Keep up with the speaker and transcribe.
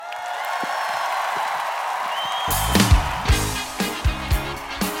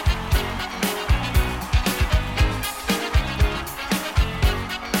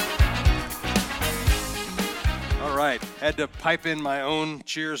had to pipe in my own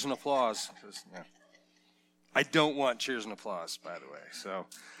cheers and applause. I don't want cheers and applause, by the way. So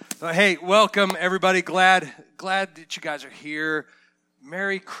hey, welcome everybody. Glad that you guys are here.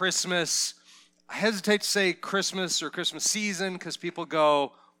 Merry Christmas. I hesitate to say Christmas or Christmas season because people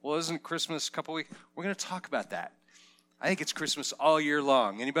go, well, isn't Christmas a couple weeks? We're going to talk about that. I think it's Christmas all year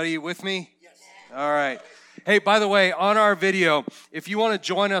long. Anybody with me? Yes. All right. Hey, by the way, on our video, if you want to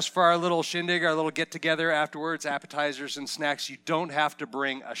join us for our little shindig, our little get-together afterwards, appetizers and snacks, you don't have to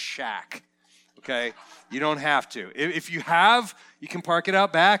bring a shack, okay? You don't have to. If you have, you can park it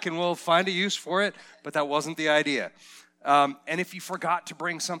out back and we'll find a use for it, but that wasn't the idea. And if you forgot to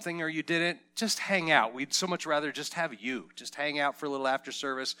bring something or you didn't, just hang out. We'd so much rather just have you. Just hang out for a little after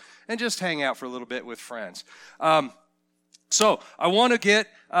service and just hang out for a little bit with friends. So I want to get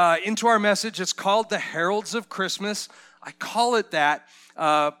into our message. It's called The Heralds of Christmas. I call it that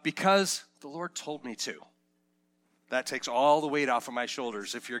because the Lord told me to. That takes all the weight off of my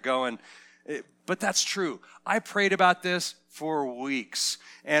shoulders if you're going, but that's true. I prayed about this for weeks.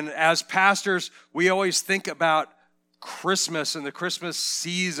 And as pastors, we always think about Christmas and the Christmas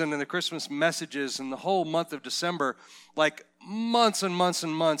season and the Christmas messages and the whole month of December like months and months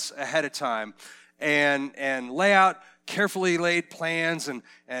and months ahead of time and lay out carefully laid plans and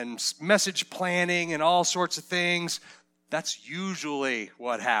message planning and all sorts of things. That's usually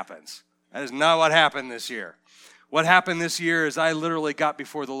what happens. That is not what happened this year. What happened this year is I literally got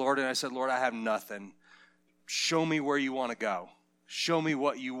before the Lord and I said, Lord, I have nothing. Show me where you want to go. Show me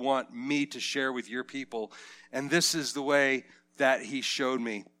what you want me to share with your people. And this is the way that he showed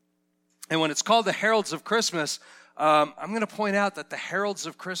me. And when it's called the Heralds of Christmas, I'm going to point out that the heralds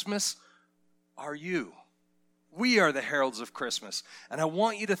of Christmas are you. We are the heralds of Christmas, and I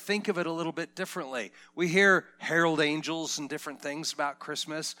want you to think of it a little bit differently. We hear herald angels and different things about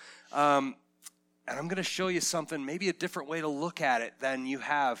Christmas, and I'm going to show you something, maybe a different way to look at it than you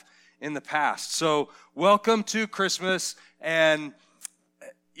have in the past. So welcome to Christmas, and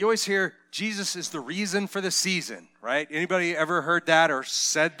you always hear Jesus is the reason for the season, right? Anybody ever heard that or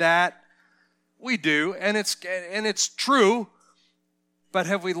said that? We do, and it's true, but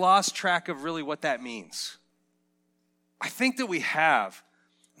have we lost track of really what that means? I think that we have,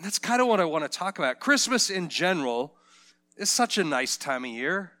 and that's kind of what I want to talk about. Christmas in general is such a nice time of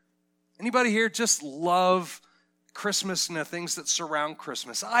year. Anybody here just love Christmas and the things that surround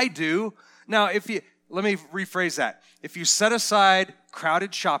Christmas? I do. Now, let me rephrase that. If you set aside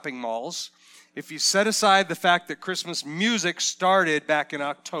crowded shopping malls, if you set aside the fact that Christmas music started back in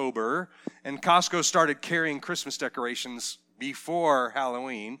October and Costco started carrying Christmas decorations before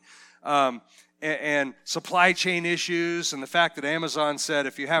Halloween, and supply chain issues and the fact that Amazon said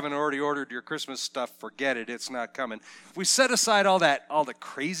if you haven't already ordered your Christmas stuff, forget it, it's not coming. If we set aside all the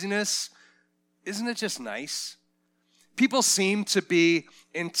craziness, isn't it just nice? People seem to be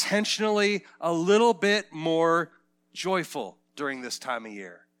intentionally a little bit more joyful during this time of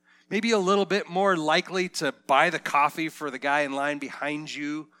year. Maybe a little bit more likely to buy the coffee for the guy in line behind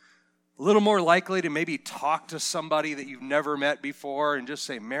you. A little more likely to maybe talk to somebody that you've never met before and just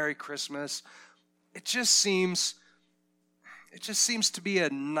say, Merry Christmas. It just seems to be a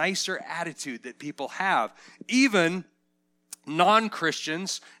nicer attitude that people have. Even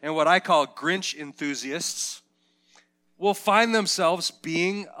non-Christians and what I call Grinch enthusiasts will find themselves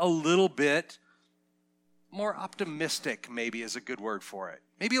being a little bit more optimistic, maybe is a good word for it.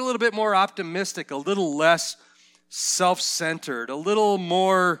 Maybe a little bit more optimistic, a little less self-centered, a little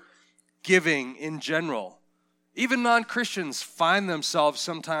more giving in general. Even non-Christians find themselves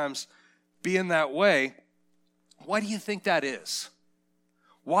sometimes being that way. Why do you think that is?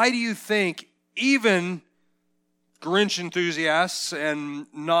 Why do you think even Grinch enthusiasts and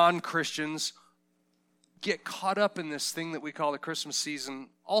non-Christians get caught up in this thing that we call the Christmas season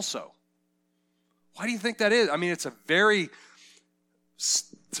also? Why do you think that is? I mean, it's a very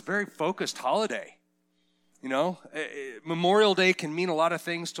focused holiday. You know, Memorial Day can mean a lot of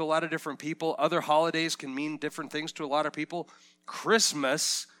things to a lot of different people. Other holidays can mean different things to a lot of people.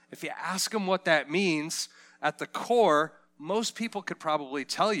 Christmas, if you ask them what that means, at the core, most people could probably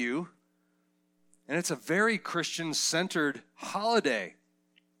tell you. And it's a very Christian-centered holiday.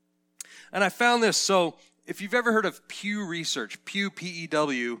 And I found this. So if you've ever heard of Pew Research, Pew,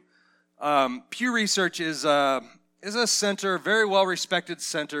 P-E-W, Pew Research is a center, a very well-respected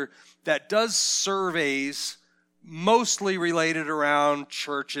center that does surveys mostly related around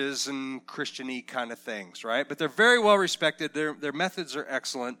churches and Christian-y kind of things, right? But they're very well respected. Their methods are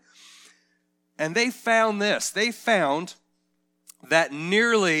excellent. And they found this. They found that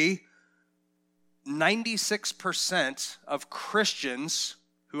nearly 96% of Christians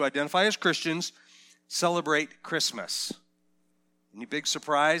who identify as Christians celebrate Christmas. Any big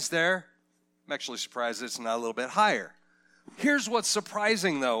surprise there? I'm actually surprised it's not a little bit higher. Here's what's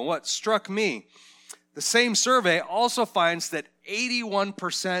surprising, though, what struck me. The same survey also finds that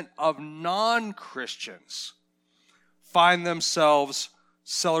 81% of non-Christians find themselves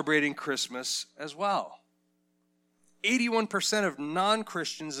celebrating Christmas as well. 81% of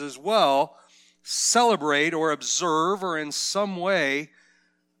non-Christians as well celebrate or observe or in some way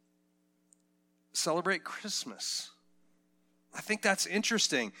celebrate Christmas. I think that's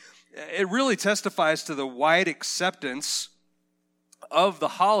interesting. It really testifies to the wide acceptance of the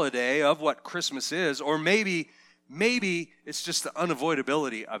holiday, of what Christmas is, or maybe it's just the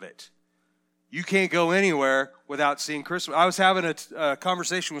unavoidability of it. You can't go anywhere without seeing Christmas. I was having a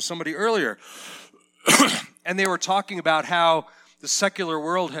conversation with somebody earlier, and they were talking about how the secular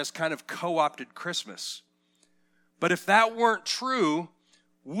world has kind of co-opted Christmas. But if that weren't true,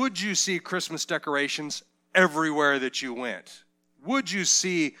 would you see Christmas decorations everywhere that you went? Would you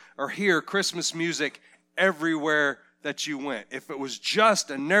see or hear Christmas music everywhere that you went? If it was just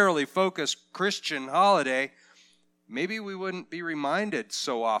a narrowly focused Christian holiday, maybe we wouldn't be reminded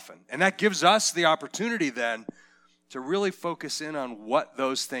so often. And that gives us the opportunity then to really focus in on what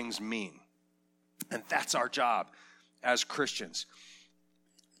those things mean. And that's our job as Christians.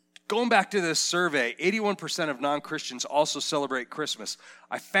 Going back to this survey, 81% of non-Christians also celebrate Christmas.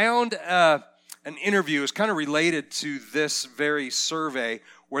 I found an interview, is kind of related to this very survey,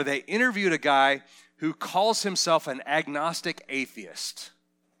 where they interviewed a guy who calls himself an agnostic atheist.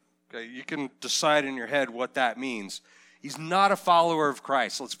 Okay, you can decide in your head what that means. He's not a follower of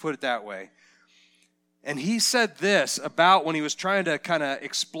Christ, let's put it that way. And he said this about when he was trying to kind of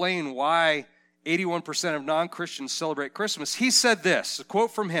explain why 81% of non-Christians celebrate Christmas. He said this, a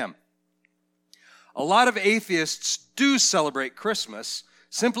quote from him: "A lot of atheists do celebrate Christmas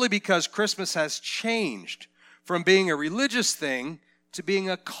simply because Christmas has changed from being a religious thing to being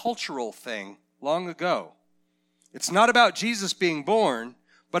a cultural thing long ago. It's not about Jesus being born,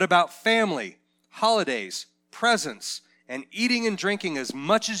 but about family, holidays, presents, and eating and drinking as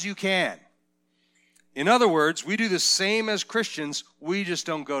much as you can. In other words, we do the same as Christians, we just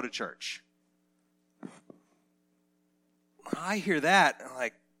don't go to church." When I hear that, I'm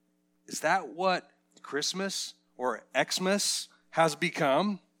like, is that what Christmas or Xmas has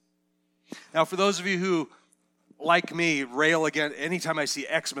become? Now, for those of you who, like me, rail against, anytime I see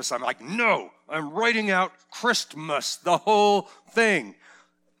Xmas, I'm like, no, I'm writing out Christmas, the whole thing.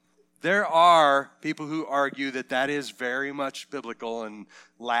 There are people who argue that that is very much biblical and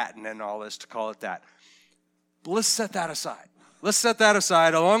Latin and all this to call it that. But let's set that aside. Let's set that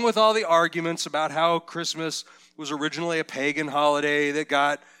aside, along with all the arguments about how Christmas was originally a pagan holiday that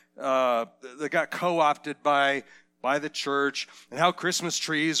got co-opted by the church, and how Christmas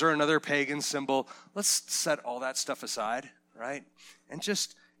trees are another pagan symbol. Let's set all that stuff aside, right? And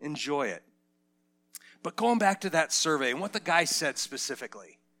just enjoy it. But going back to that survey and what the guy said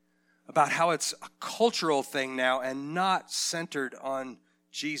specifically about how it's a cultural thing now and not centered on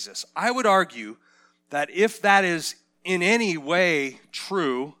Jesus, I would argue that if that is in any way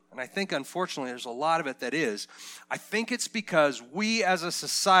true, and I think unfortunately there's a lot of it that is, I think it's because we as a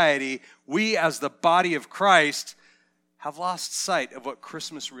society, we as the body of Christ, have lost sight of what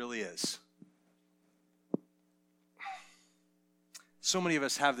Christmas really is. So many of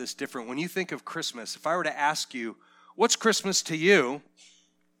us have this different. When you think of Christmas, if I were to ask you, what's Christmas to you?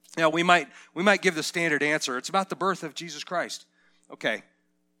 You know, we might give the standard answer. It's about the birth of Jesus Christ. Okay,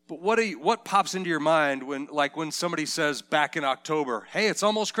 but what pops into your mind when somebody says back in October, hey, it's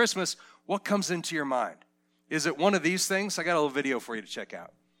almost Christmas? What comes into your mind? Is it one of these things? I got a little video for you to check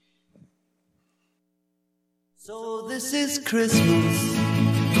out. So this is Christmas,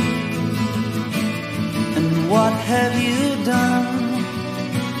 and what have you done?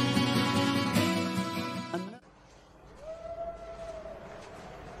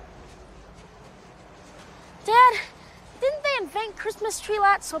 Dad, didn't they invent Christmas tree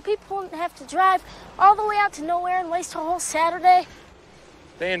lots so people wouldn't have to drive all the way out to nowhere and waste a whole Saturday?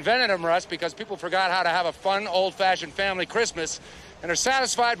 They invented them, Russ, because people forgot how to have a fun, old-fashioned family Christmas and are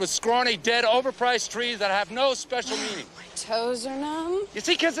satisfied with scrawny, dead, overpriced trees that have no special meaning. My toes are numb. You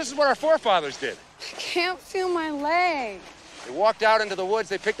see, kids, this is what our forefathers did. I can't feel my leg. They walked out into the woods,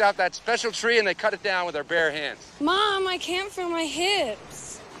 they picked out that special tree, and they cut it down with their bare hands. Mom, I can't feel my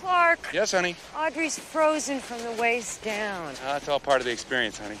hips. Clark. Yes, honey? Audrey's frozen from the waist down. That's all part of the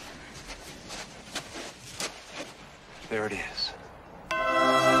experience, honey. There it is. Come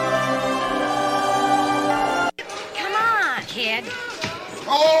on, kid.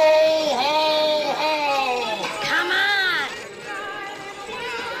 Ho, ho, ho! Come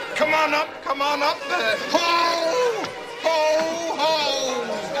on. Come on up there. Ho, ho, ho!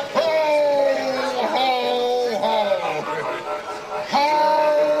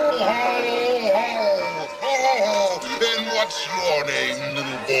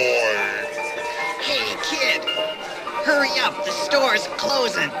 hurry up. The store's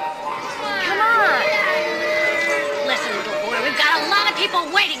closing. Come on. Listen, little boy, we've got a lot of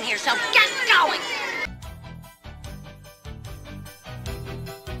people waiting here, so get going.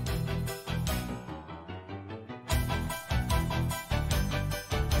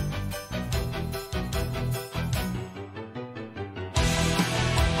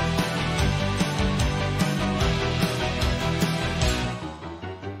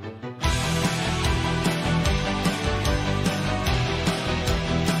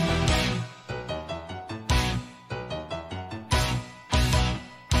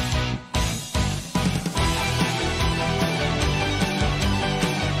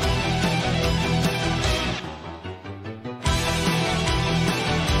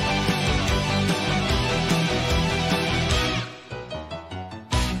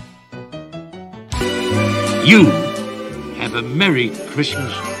 You have a Merry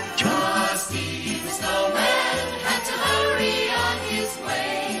Christmas. Frosty the snowman had to hurry on his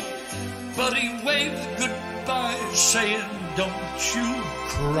way. But he waved goodbye, saying, don't you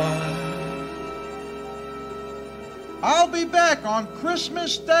cry. I'll be back on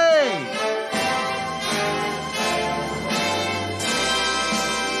Christmas Day.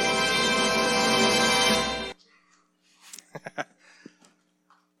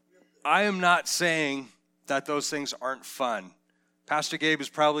 I am not saying that those things aren't fun. Pastor Gabe is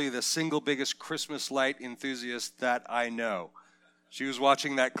probably the single biggest Christmas light enthusiast that I know. She was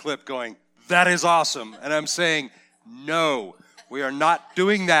watching that clip going, that is awesome. And I'm saying, no, we are not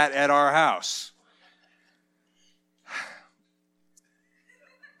doing that at our house.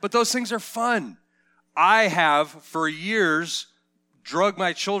 But those things are fun. I have, for years, drug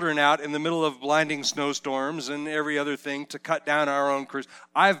my children out in the middle of blinding snowstorms and every other thing to cut down our own Christmas.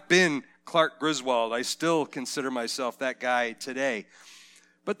 I've been Clark Griswold. I still consider myself that guy today.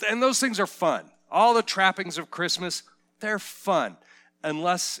 And those things are fun. All the trappings of Christmas, they're fun,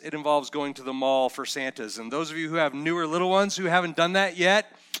 unless it involves going to the mall for Santas. And those of you who have newer little ones who haven't done that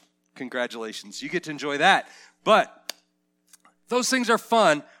yet, congratulations. You get to enjoy that. But those things are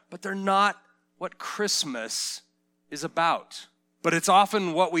fun, but they're not what Christmas is about. But it's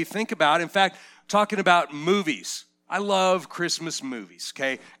often what we think about. In fact, talking about movies. I love Christmas movies,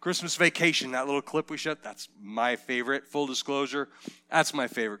 okay? Christmas Vacation, that little clip we showed, that's my favorite. Full disclosure, that's my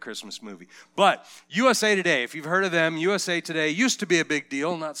favorite Christmas movie. But USA Today, if you've heard of them, USA Today used to be a big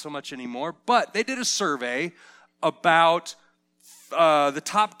deal, not so much anymore. But they did a survey about the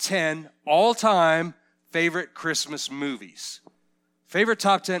top 10 all-time favorite Christmas movies. Favorite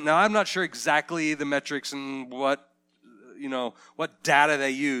top 10. Now, I'm not sure exactly the metrics and what data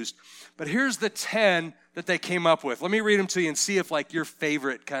they used. But here's the 10 that they came up with. Let me read them to you and see if your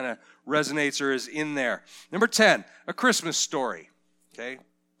favorite kind of resonates or is in there. Number 10, A Christmas Story. Okay,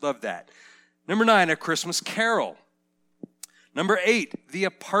 love that. Number 9, A Christmas Carol. Number 8, The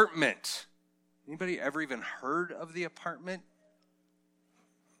Apartment. Anybody ever even heard of The Apartment?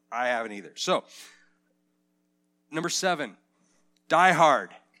 I haven't either. So, number 7, Die Hard.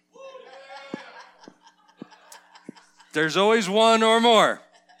 There's always one or more.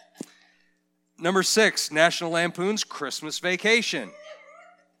 Number 6, National Lampoon's Christmas Vacation.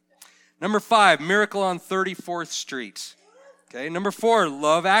 Number 5, Miracle on 34th Street. Okay, number 4,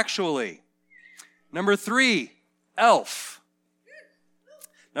 Love Actually. Number 3, Elf.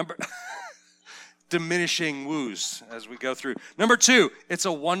 Diminishing woos as we go through. Number 2, It's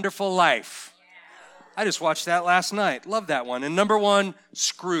a Wonderful Life. I just watched that last night. Love that one. And number 1,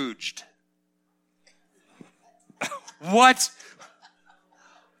 Scrooged. What?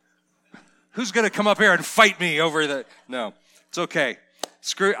 Who's going to come up here and fight me over the... No, it's okay.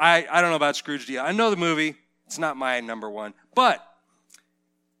 I don't know about Scrooge. I know the movie. It's not my number 1. But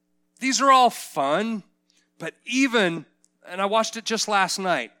these are all fun. But even, and I watched it just last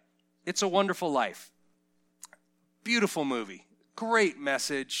night, It's a Wonderful Life. Beautiful movie. Great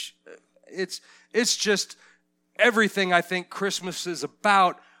message. It's just everything I think Christmas is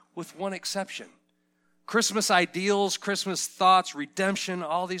about, with one exception. Christmas ideals, Christmas thoughts, redemption,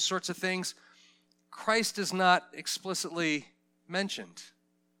 all these sorts of things, Christ is not explicitly mentioned.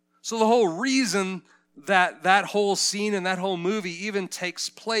 So the whole reason that whole scene and that whole movie even takes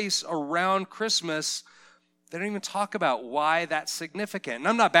place around Christmas, they don't even talk about why that's significant. And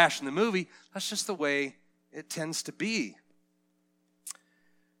I'm not bashing the movie, that's just the way it tends to be.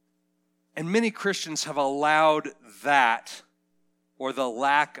 And many Christians have allowed that, or the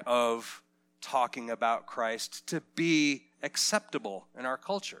lack of talking about Christ, to be acceptable in our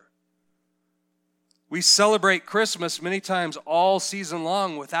culture. We celebrate Christmas many times all season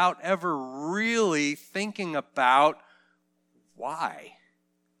long without ever really thinking about why.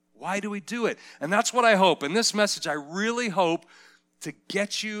 Why do we do it? And that's what I hope. In this message, I really hope to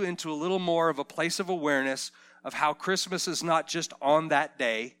get you into a little more of a place of awareness of how Christmas is not just on that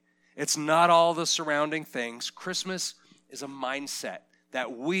day. It's not all the surrounding things. Christmas is a mindset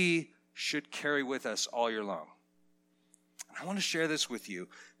that we should carry with us all year long. I want to share this with you.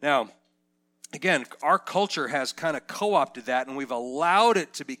 Now, again, our culture has kind of co-opted that, and we've allowed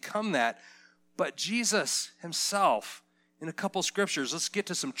it to become that. But Jesus himself, in a couple scriptures, let's get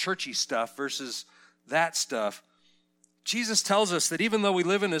to some churchy stuff versus that stuff. Jesus tells us that even though we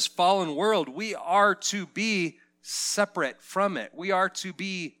live in this fallen world, we are to be separate from it. We are to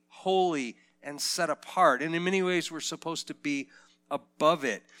be holy and set apart. And in many ways, we're supposed to be above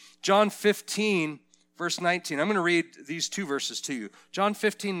it. John 15, verse 19. I'm going to read these two verses to you. John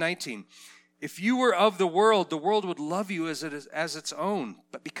 15, 19. If you were of the world would love you as its own.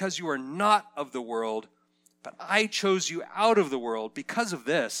 But because you are not of the world, but I chose you out of the world, because of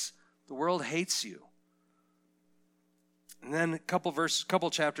this, the world hates you. And then a couple verses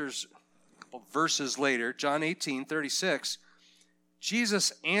later, John 18, 36,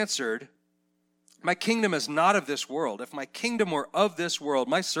 Jesus answered, my kingdom is not of this world. If my kingdom were of this world,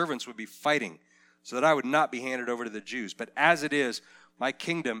 my servants would be fighting so that I would not be handed over to the Jews. But as it is, my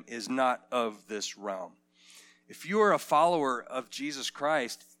kingdom is not of this realm. If you are a follower of Jesus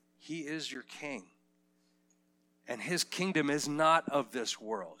Christ, he is your king. And his kingdom is not of this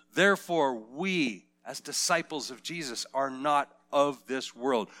world. Therefore, we, as disciples of Jesus, are not of this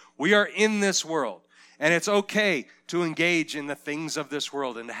world. We are in this world. And it's okay to engage in the things of this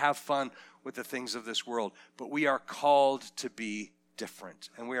world and to have fun with the things of this world. But we are called to be different.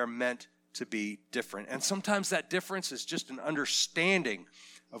 And we are meant to be different. And sometimes that difference is just an understanding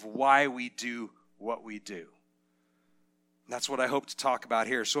of why we do what we do. And that's what I hope to talk about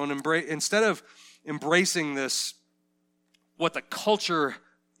here. So instead of embracing this, what the culture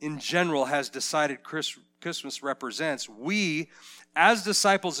in general has decided Christmas represents, we, as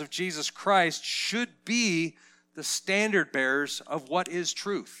disciples of Jesus Christ, should be the standard bearers of what is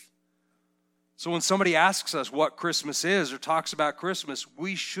truth. So when somebody asks us what Christmas is or talks about Christmas,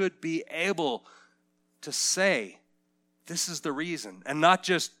 we should be able to say, this is the reason, and not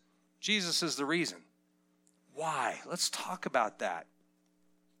just Jesus is the reason. Why? Let's talk about that.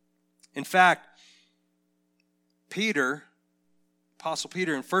 In fact, Apostle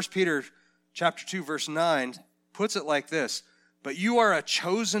Peter in 1 Peter chapter 2, verse 9, puts it like this, but you are a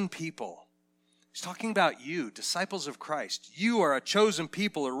chosen people. He's talking about you, disciples of Christ. You are a chosen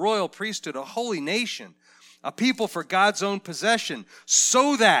people, a royal priesthood, a holy nation, a people for God's own possession,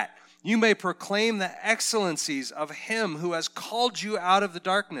 so that you may proclaim the excellencies of him who has called you out of the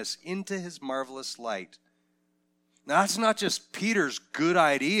darkness into his marvelous light. Now, that's not just Peter's good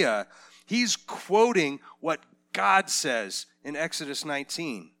idea. He's quoting what God says in Exodus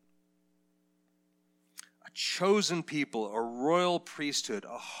 19. A chosen people, a royal priesthood,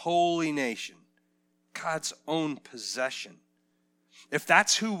 a holy nation, God's own possession. If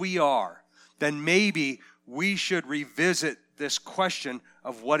that's who we are, then maybe we should revisit this question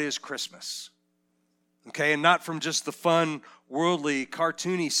of what is Christmas. Okay, and not from just the fun, worldly,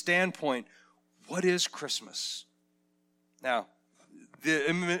 cartoony standpoint. What is Christmas? Now,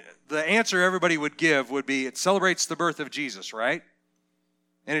 the answer everybody would give would be it celebrates the birth of Jesus, right?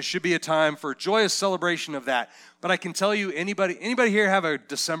 And it should be a time for joyous celebration of that. But I can tell you, anybody here have a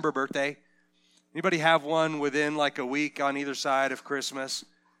December birthday? Anybody have one within like a week on either side of Christmas?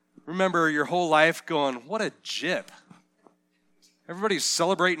 Remember your whole life going, what a jip. Everybody's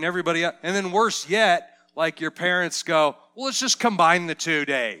celebrating everybody else. And then worse yet, like your parents go, well, let's just combine the 2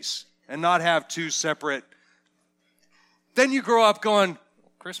 days and not have two separate. Then you grow up going,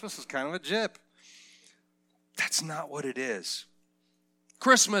 Christmas is kind of a jip. That's not what it is.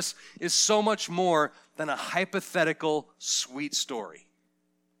 Christmas is so much more than a hypothetical sweet story.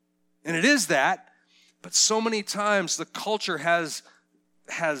 And it is that, but so many times the culture has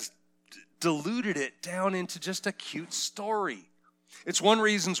diluted it down into just a cute story. It's one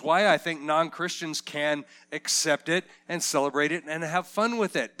reason why I think non-Christians can accept it and celebrate it and have fun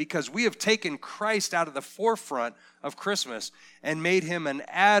with it, because we have taken Christ out of the forefront of Christmas and made him an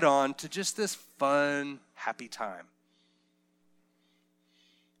add-on to just this fun, happy time.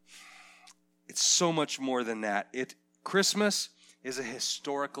 It's so much more than that. Christmas is a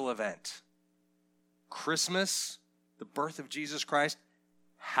historical event. Christmas, the birth of Jesus Christ,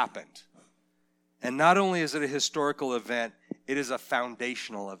 happened. And not only is it a historical event, it is a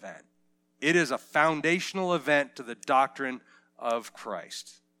foundational event. It is a foundational event to the doctrine of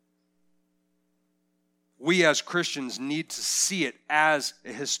Christ. We as Christians need to see it as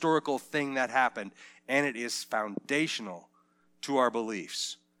a historical thing that happened, and it is foundational to our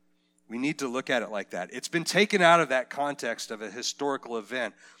beliefs. We need to look at it like that. It's been taken out of that context of a historical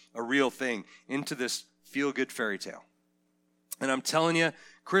event, a real thing, into this feel-good fairy tale. And I'm telling you,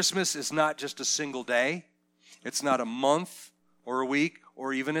 Christmas is not just a single day. It's not a month or a week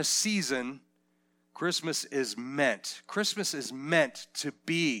or even a season. Christmas is meant to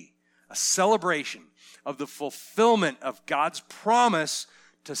be a celebration of the fulfillment of God's promise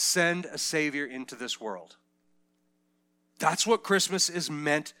to send a Savior into this world. That's what Christmas is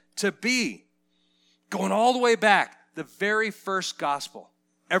meant to be. Going all the way back, the very first gospel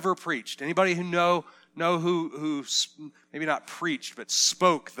ever preached. Anybody who know who maybe not preached, but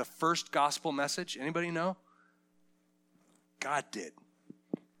spoke the first gospel message? Anybody know? God did.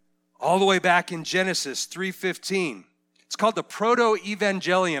 All the way back in Genesis 3:15. It's called the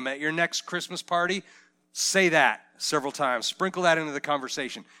Proto-Evangelium. At your next Christmas party, say that several times. Sprinkle that into the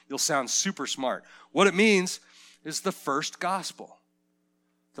conversation. You'll sound super smart. What it means is the first gospel.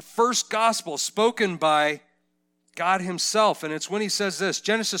 The first gospel spoken by God himself. And it's when he says this,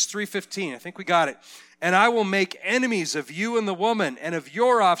 Genesis 3:15. I think we got it. And I will make enemies of you and the woman, and of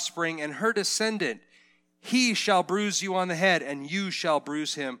your offspring and her descendant. He shall bruise you on the head, and you shall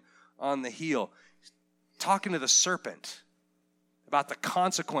bruise him on the heel. Talking to the serpent about the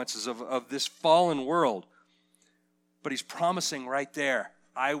consequences of this fallen world. But he's promising right there,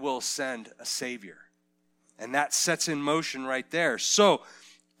 I will send a Savior. And that sets in motion right there. So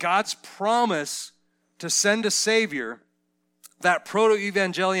God's promise to send a Savior, that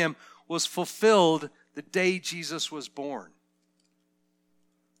proto-evangelium, was fulfilled the day Jesus was born.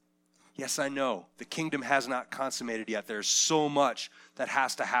 Yes, I know, the kingdom has not consummated yet. There's so much that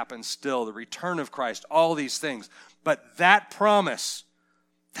has to happen still. The return of Christ, all these things. But that promise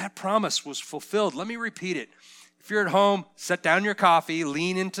was fulfilled. Let me repeat it. If you're at home, set down your coffee,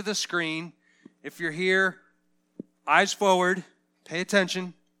 lean into the screen. If you're here, eyes forward, pay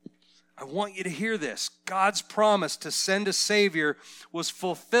attention. I want you to hear this. God's promise to send a Savior was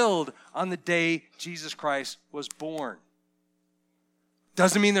fulfilled on the day Jesus Christ was born.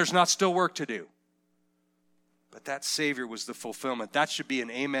 Doesn't mean there's not still work to do. But that Savior was the fulfillment. That should be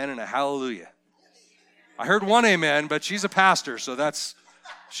an amen and a hallelujah. I heard one amen, but she's a pastor, so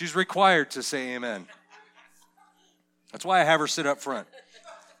she's required to say amen. That's why I have her sit up front.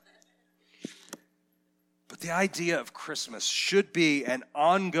 But the idea of Christmas should be an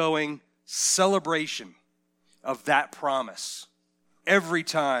ongoing celebration of that promise. Every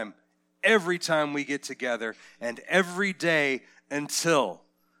time we get together, and every day until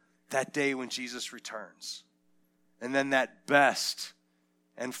that day when Jesus returns. And then that best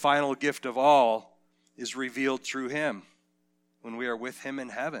and final gift of all is revealed through him when we are with him in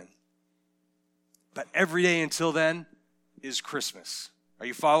heaven. But every day until then is Christmas. Are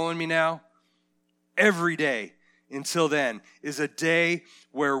you following me now? Every day until then is a day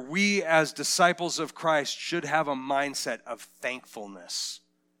where we as disciples of Christ should have a mindset of thankfulness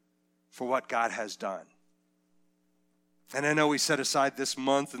for what God has done. And I know we set aside this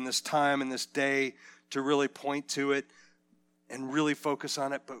month and this time and this day to really point to it and really focus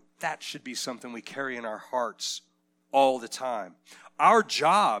on it, but that should be something we carry in our hearts all the time. Our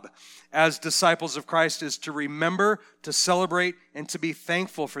job as disciples of Christ is to remember, to celebrate, and to be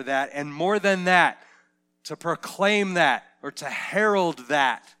thankful for that. And more than that, to proclaim that or to herald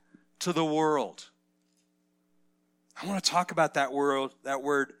that to the world. I want to talk about that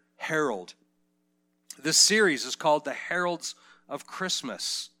word herald. This series is called The Heralds of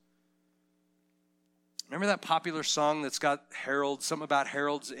Christmas. Remember that popular song that's got heralds, something about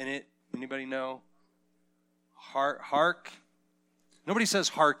heralds in it? Anybody know? Hark? Nobody says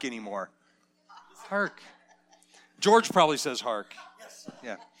hark anymore. Hark. George probably says hark.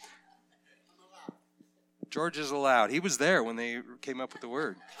 Yeah. George is allowed. He was there when they came up with the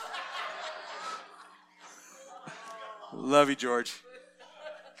word. Love you, George.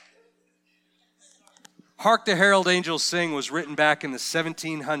 Hark the Herald Angels Sing was written back in the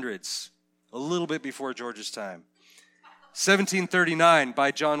 1700s, a little bit before George's time. 1739 by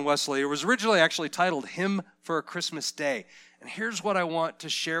John Wesley. It was originally actually titled Hymn for a Christmas Day. And here's what I want to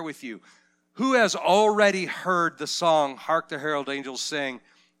share with you. Who has already heard the song Hark the Herald Angels Sing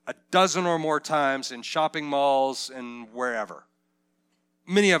a dozen or more times in shopping malls and wherever?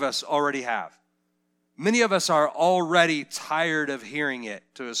 Many of us already have. Many of us are already tired of hearing it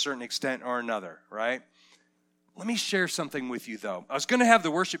to a certain extent or another, right? Let me share something with you, though. I was going to have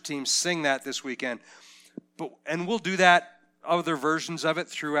the worship team sing that this weekend, and we'll do that, other versions of it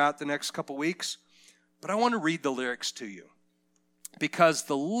throughout the next couple weeks. But I want to read the lyrics to you, because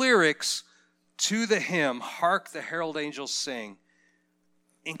the lyrics to the hymn, Hark the Herald Angels Sing,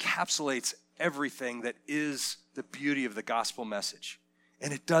 encapsulates everything that is the beauty of the gospel message.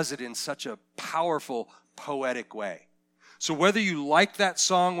 And it does it in such a powerful, poetic way. So whether you like that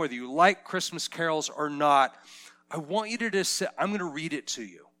song, whether you like Christmas carols or not, I want you to just sit. I'm going to read it to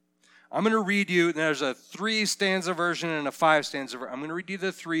you. I'm going to read you, there's a 3-stanza version and a 5-stanza version. I'm going to read you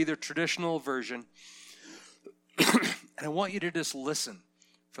the traditional version. And I want you to just listen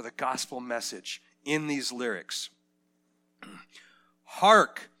for the gospel message in these lyrics.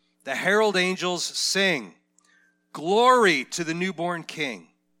 Hark, the herald angels sing, glory to the newborn King.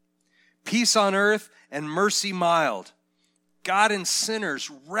 Peace on earth and mercy mild, God and sinners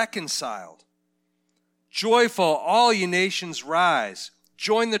reconciled. Joyful, all ye nations rise,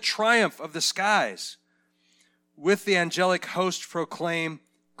 join the triumph of the skies. With the angelic host proclaim,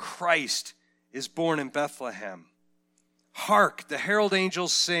 Christ is born in Bethlehem. Hark, the herald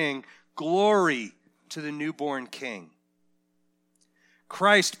angels sing, glory to the newborn King.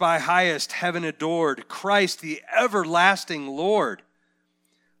 Christ by highest heaven adored, Christ the everlasting Lord.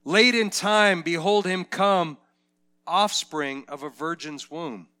 Late in time, behold him come, offspring of a virgin's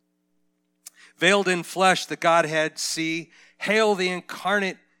womb. Veiled in flesh, the Godhead see, hail the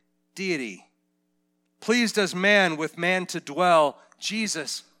incarnate deity. Pleased as man with man to dwell,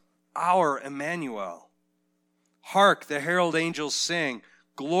 Jesus, our Emmanuel. Hark, the herald angels sing,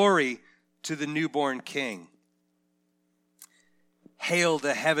 glory to the newborn King. Hail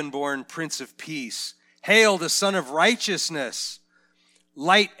the heaven-born Prince of Peace. Hail the Son of Righteousness.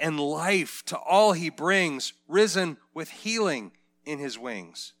 Light and life to all he brings, risen with healing in his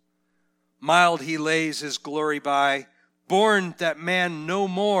wings. Mild he lays his glory by, born that man no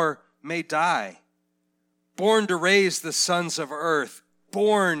more may die. Born to raise the sons of earth,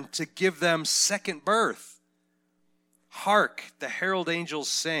 born to give them second birth. Hark, the herald angels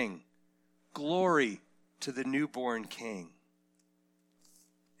sing, glory to the newborn King.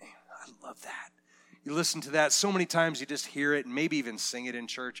 Man, I love that. You listen to that so many times, you just hear it and maybe even sing it in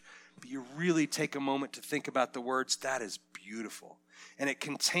church, but you really take a moment to think about the words. That is beautiful. And it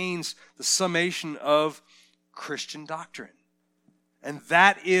contains the summation of Christian doctrine. And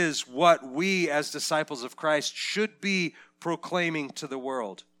that is what we as disciples of Christ should be proclaiming to the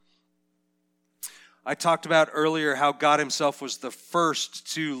world. I talked about earlier how God himself was the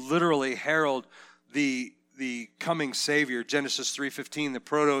first to literally herald the coming Savior, Genesis 3:15, the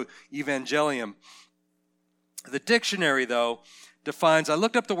proto-evangelium. The dictionary, though, defines, I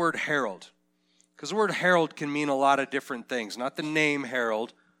looked up the word herald, because the word herald can mean a lot of different things. Not the name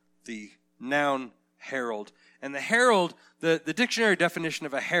herald, the noun herald. And the herald, the dictionary definition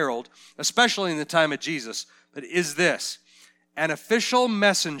of a herald, especially in the time of Jesus, but is this: an official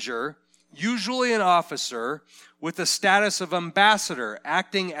messenger, usually an officer, with the status of ambassador,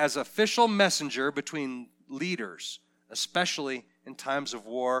 acting as official messenger between leaders, especially in times of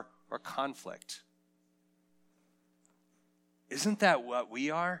war or conflict. Isn't that what we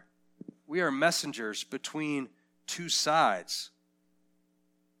are? We are messengers between two sides.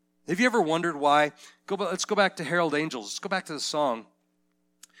 Have you ever wondered why? Let's go back to Herald Angels. Let's go back to the song.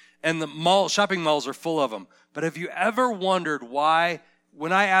 And the shopping malls are full of them. But have you ever wondered why,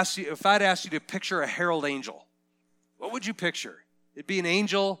 if I'd asked you to picture a herald angel, what would you picture? It'd be an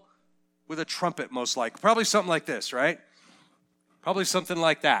angel with a trumpet, most likely. Probably something like this, right? Probably something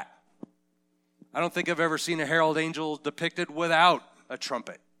like that. I don't think I've ever seen a herald angel depicted without a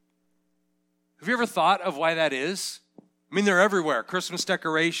trumpet. Have you ever thought of why that is? I mean, they're everywhere. Christmas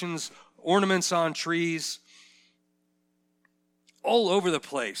decorations, ornaments on trees, all over the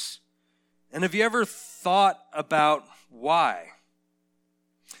place. And have you ever thought about why?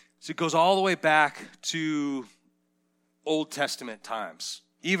 So it goes all the way back to Old Testament times,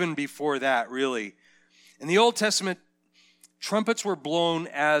 even before that, really. In the Old Testament, trumpets were blown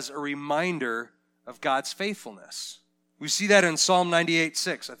as a reminder of God's faithfulness. We see that in Psalm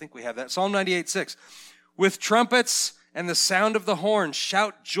 98:6. I think we have that. Psalm 98:6. With trumpets and the sound of the horn,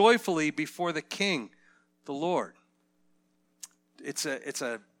 shout joyfully before the King, the Lord. It's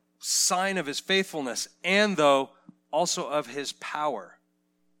a sign of his faithfulness and, though, also of his power.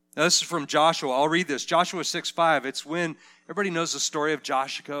 Now, this is from Joshua. I'll read this. Joshua 6:5. It's when everybody knows the story of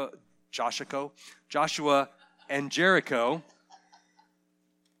Joshua and Jericho.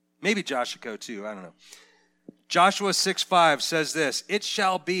 Maybe Joshua too, I don't know. Joshua 6:5 says this: It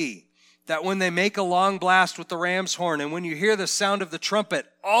shall be that when they make a long blast with the ram's horn, and when you hear the sound of the trumpet,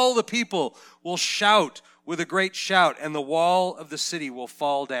 all the people will shout with a great shout, and the wall of the city will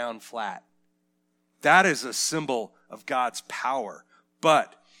fall down flat. That is a symbol of God's power.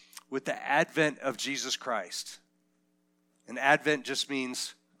 But with the advent of Jesus Christ, and advent just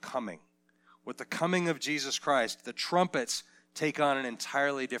means coming. With the coming of Jesus Christ, the trumpets take on an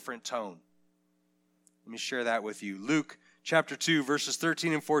entirely different tone. Let me share that with you. Luke chapter 2, verses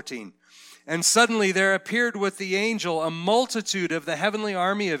 13 and 14. And suddenly there appeared with the angel a multitude of the heavenly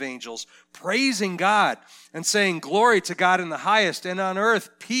army of angels, praising God and saying, "Glory to God in the highest, and on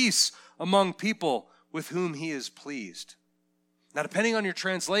earth peace among people with whom he is pleased." Now, depending on your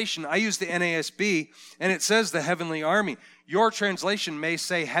translation, I use the NASB, and it says the heavenly army. Your translation may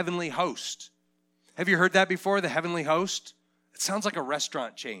say heavenly host. Have you heard that before, the heavenly host? It sounds like a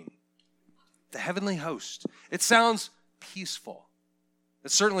restaurant chain. The heavenly host. It sounds peaceful.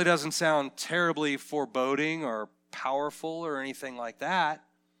 It certainly doesn't sound terribly foreboding or powerful or anything like that.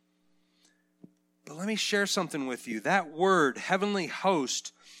 But let me share something with you. That word, heavenly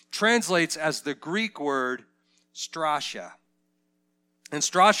host, translates as the Greek word stratia. And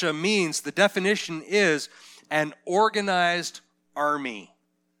stratia means, the definition is an organized army.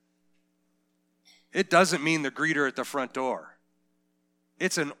 It doesn't mean the greeter at the front door.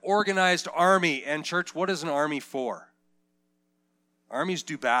 It's an organized army. And church, what is an army for? Armies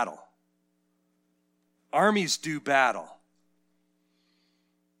do battle. Armies do battle.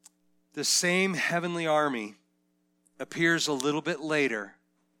 The same heavenly army appears a little bit later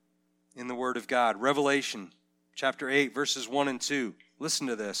in the Word of God. Revelation chapter 8, verses 1 and 2. Listen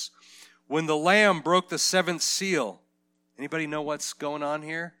to this. When the Lamb broke the seventh seal, anybody know what's going on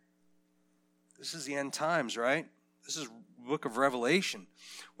here? This is the end times, right? This is the book of Revelation.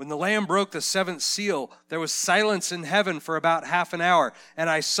 When the Lamb broke the seventh seal, there was silence in heaven for about half an hour. And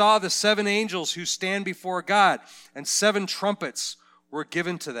I saw the seven angels who stand before God, and seven trumpets were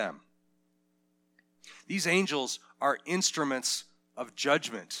given to them. These angels are instruments of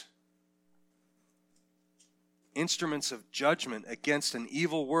judgment. Instruments of judgment against an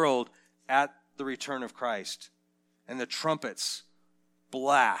evil world at the return of Christ. And the trumpets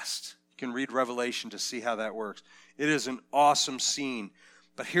blast. You can read Revelation to see how that works. It is an awesome scene.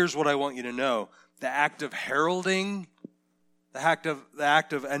 But here's what I want you to know. The act of heralding, the act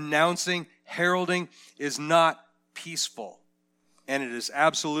of announcing, heralding is not peaceful. And it is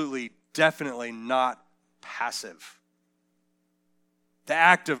absolutely, definitely not passive. The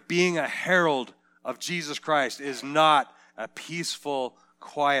act of being a herald of Jesus Christ is not a peaceful,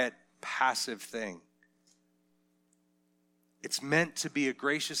 quiet, passive thing. It's meant to be a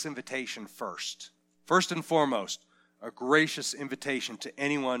gracious invitation first. First and foremost, a gracious invitation to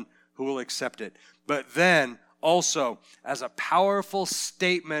anyone who will accept it. But then also as a powerful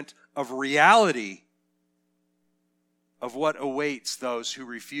statement of reality of what awaits those who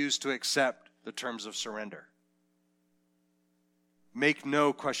refuse to accept the terms of surrender. Make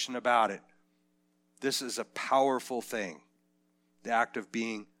no question about it. This is a powerful thing, the act of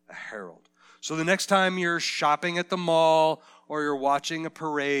being a herald. So the next time you're shopping at the mall, or you're watching a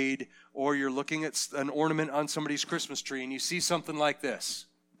parade, or you're looking at an ornament on somebody's Christmas tree and you see something like this.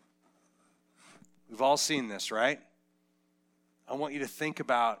 We've all seen this, right? I want you to think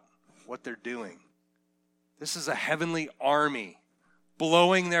about what they're doing. This is a heavenly army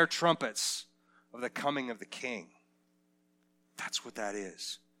blowing their trumpets of the coming of the King. That's what that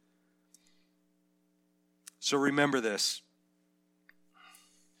is. So remember this.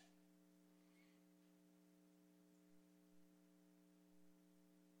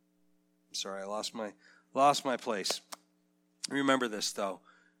 Sorry, I lost my place. Remember this, though.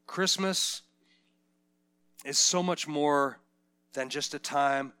 Christmas is so much more than just a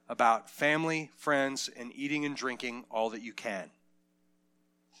time about family, friends, and eating and drinking all that you can.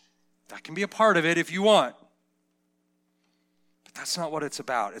 That can be a part of it if you want. But that's not what it's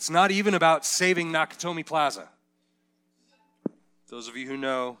about. It's not even about saving Nakatomi Plaza. Those of you who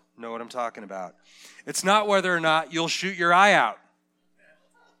know what I'm talking about. It's not whether or not you'll shoot your eye out.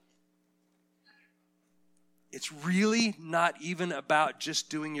 It's really not even about just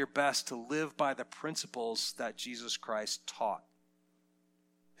doing your best to live by the principles that Jesus Christ taught.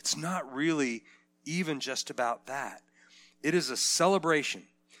 It's not really even just about that. It is a celebration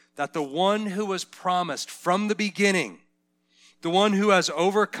that the one who was promised from the beginning, the one who has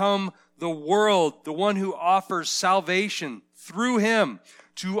overcome the world, the one who offers salvation through him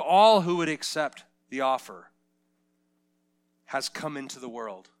to all who would accept the offer, has come into the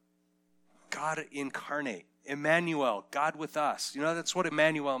world. God incarnate. Emmanuel, God with us. You know, that's what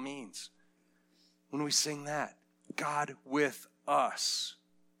Emmanuel means. When we sing that, God with us.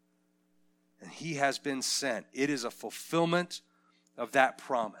 And he has been sent. It is a fulfillment of that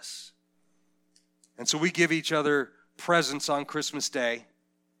promise. And so we give each other presents on Christmas Day.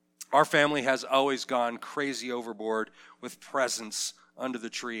 Our family has always gone crazy overboard with presents under the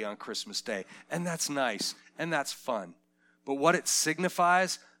tree on Christmas Day. And that's nice, and that's fun. But what it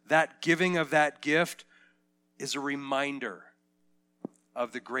signifies, that giving of that gift, is a reminder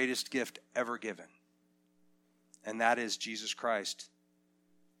of the greatest gift ever given. and that is Jesus Christ.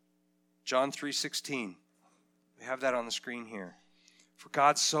 John 3:16. We have that on the screen here. For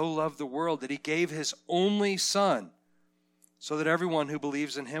God so loved the world that he gave his only Son, so that everyone who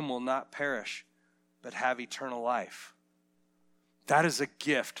believes in him will not perish, but have eternal life. That is a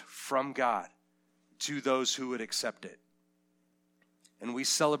gift from God to those who would accept it. And we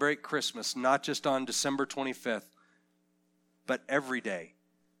celebrate Christmas not just on December 25th, but every day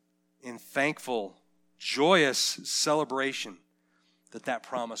in thankful, joyous celebration that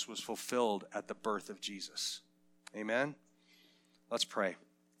promise was fulfilled at the birth of Jesus. Amen? Let's pray.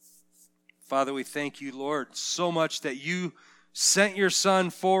 Father, we thank you, Lord, so much that you sent your Son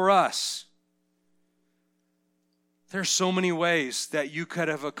for us. There's so many ways that you could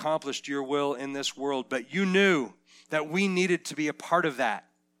have accomplished your will in this world, but you knew that we needed to be a part of that.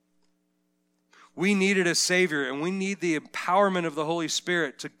 We needed a Savior, and we need the empowerment of the Holy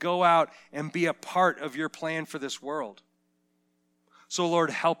Spirit to go out and be a part of your plan for this world. So, Lord,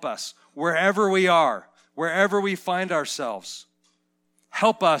 help us wherever we are, wherever we find ourselves.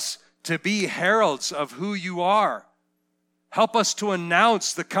 Help us to be heralds of who you are. Help us to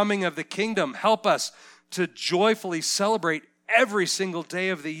announce the coming of the kingdom. Help us to joyfully celebrate every single day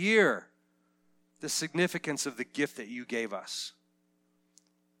of the year the significance of the gift that you gave us.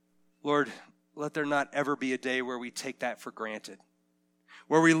 Lord, let there not ever be a day where we take that for granted,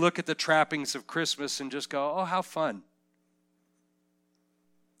 where we look at the trappings of Christmas and just go, oh, how fun.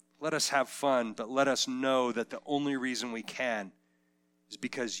 Let us have fun, but let us know that the only reason we can is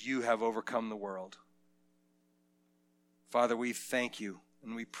because you have overcome the world. Father, we thank you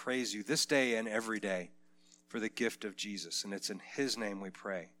and we praise you this day and every day for the gift of Jesus. And it's in his name we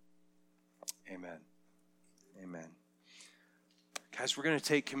pray. Amen. Amen. Guys, we're going to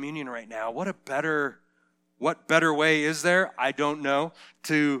take communion right now. What better way is there, I don't know,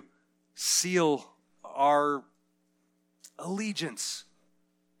 to seal our allegiance?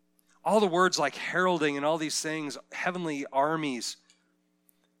 All the words like heralding and all these things, heavenly armies,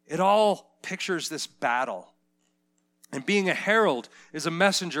 it all pictures this battle. And being a herald is a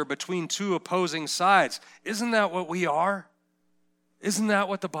messenger between two opposing sides. Isn't that what we are? Isn't that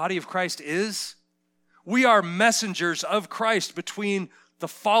what the body of Christ is? We are messengers of Christ between the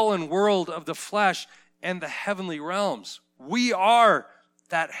fallen world of the flesh and the heavenly realms. We are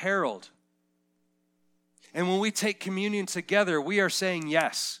that herald. And when we take communion together, we are saying,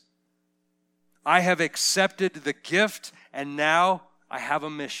 yes, I have accepted the gift, and now I have a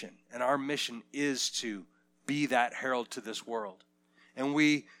mission. And our mission is to be that herald to this world. And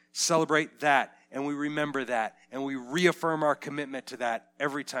we celebrate that, and we remember that, and we reaffirm our commitment to that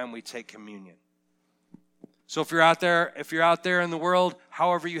every time we take communion. So if you're out there in the world,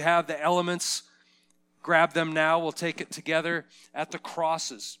 however you have the elements, grab them now. We'll take it together at the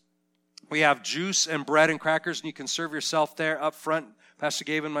crosses. We have juice and bread and crackers, and you can serve yourself there up front. Pastor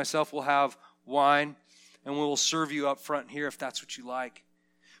Gabe and myself will have wine, and we will serve you up front here if that's what you like.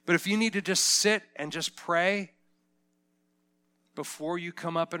 But if you need to just sit and just pray before you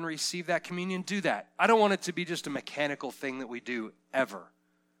come up and receive that communion, do that. I don't want it to be just a mechanical thing that we do ever.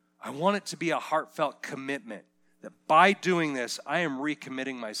 I want it to be a heartfelt commitment that by doing this, I am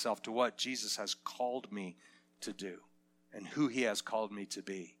recommitting myself to what Jesus has called me to do and who he has called me to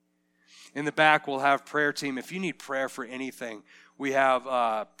be. In the back, we'll have prayer team. If you need prayer for anything, we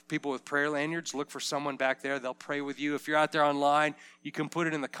have people with prayer lanyards. Look for someone back there. They'll pray with you. If you're out there online, you can put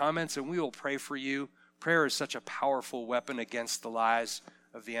it in the comments, and we will pray for you. Prayer is such a powerful weapon against the lies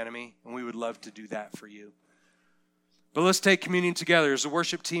of the enemy, and we would love to do that for you. But let's take communion together. As the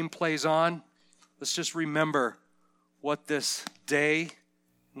worship team plays on, let's just remember what this day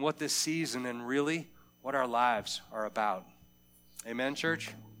and what this season and really what our lives are about. Amen,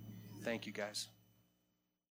 church? Thank you, guys.